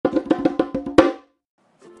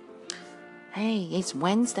Hey, it's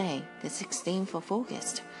Wednesday, the 16th of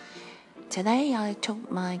August. Today I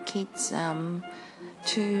took my kids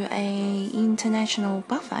to a international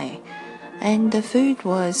buffet, and the food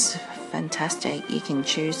was fantastic. You can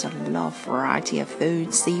choose a lot of variety of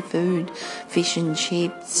food, seafood, fish and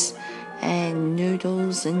chips, and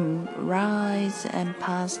noodles and rice and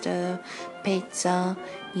pasta, pizza,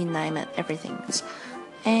 you name it, everything.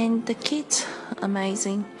 And the kids,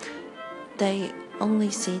 amazing. They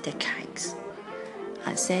only see the cakes.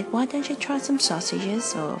 I said, why don't you try some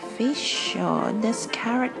sausages or fish, or there's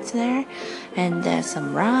carrots there and there's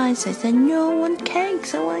some rice. I said, no, I want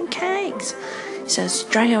cakes, I want cakes. So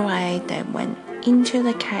straight away they went into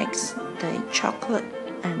the cakes, the chocolate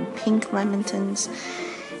and pink lemons,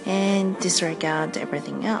 and disregard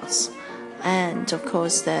everything else. And of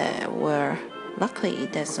course luckily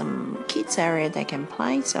there's some kids area they can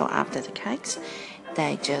play, so after the cakes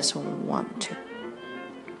they just want to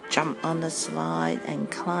jump on the slide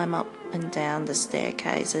and climb up and down the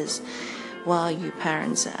staircases, while you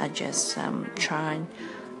parents are just trying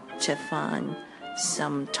to find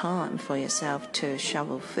some time for yourself to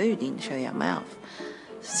shovel food into your mouth.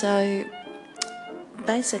 So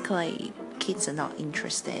basically kids are not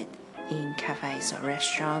interested in cafes or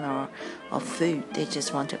restaurant or food. They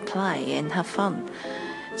just want to play and have fun.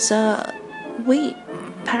 So we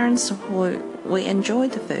parents, we enjoy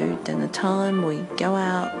the food and the time we go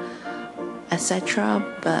out,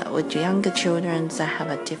 etc. But with younger children, they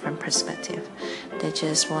have a different perspective. They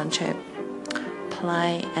just want to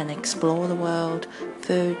play and explore the world.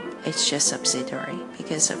 Food is just subsidiary,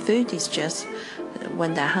 because the food is just,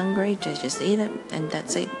 when they're hungry they just eat it and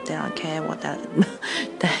that's it. They don't care what that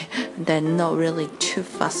they're not really too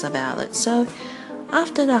fussed about it. So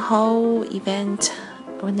after the whole event,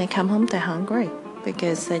 when they come home they're hungry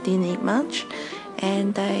because they didn't eat much,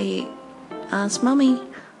 and they ask Mummy,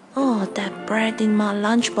 oh, that bread in my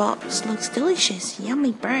lunchbox looks delicious,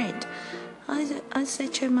 yummy bread. I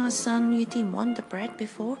said to my son, you didn't want the bread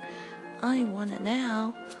before, I want it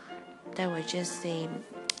now. They were just the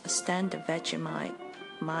standard Vegemite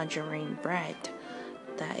margarine bread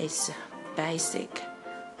that is basic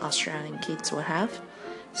Australian kids will have.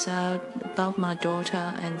 So both my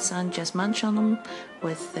daughter and son just munch on them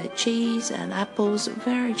with the cheese and apples,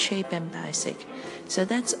 very cheap and basic. So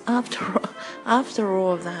that's after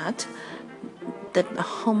all of that, the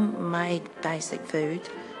homemade basic food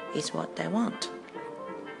is what they want.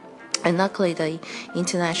 And luckily the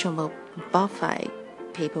international buffet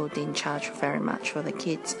people didn't charge very much for the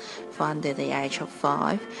kids. For under the age of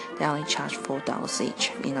 5, they only charge $4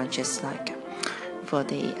 each, just like for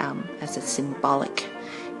the as a symbolic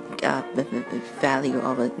value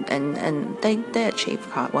of it, and they achieve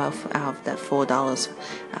quite well out of that $4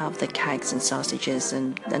 out of the cakes and sausages,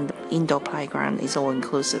 and the indoor playground is all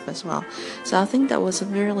inclusive as well. So I think that was a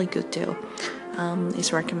really good deal.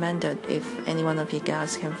 It's recommended if any one of you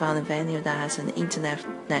guys can find a venue that has an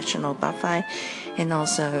international buffet and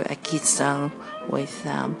also a kids zone with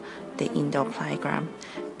the indoor playground,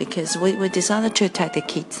 because we decided to take the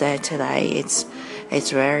kids there today.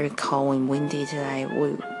 It's very cold and windy today.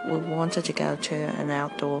 We wanted to go to an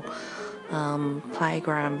outdoor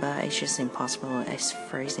playground, but it's just impossible. It's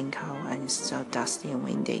freezing cold and it's so dusty and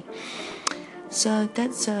windy. So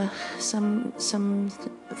that's some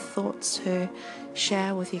thoughts to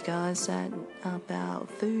share with you guys about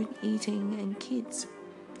food, eating, and kids.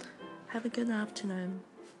 Have a good afternoon.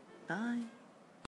 Bye.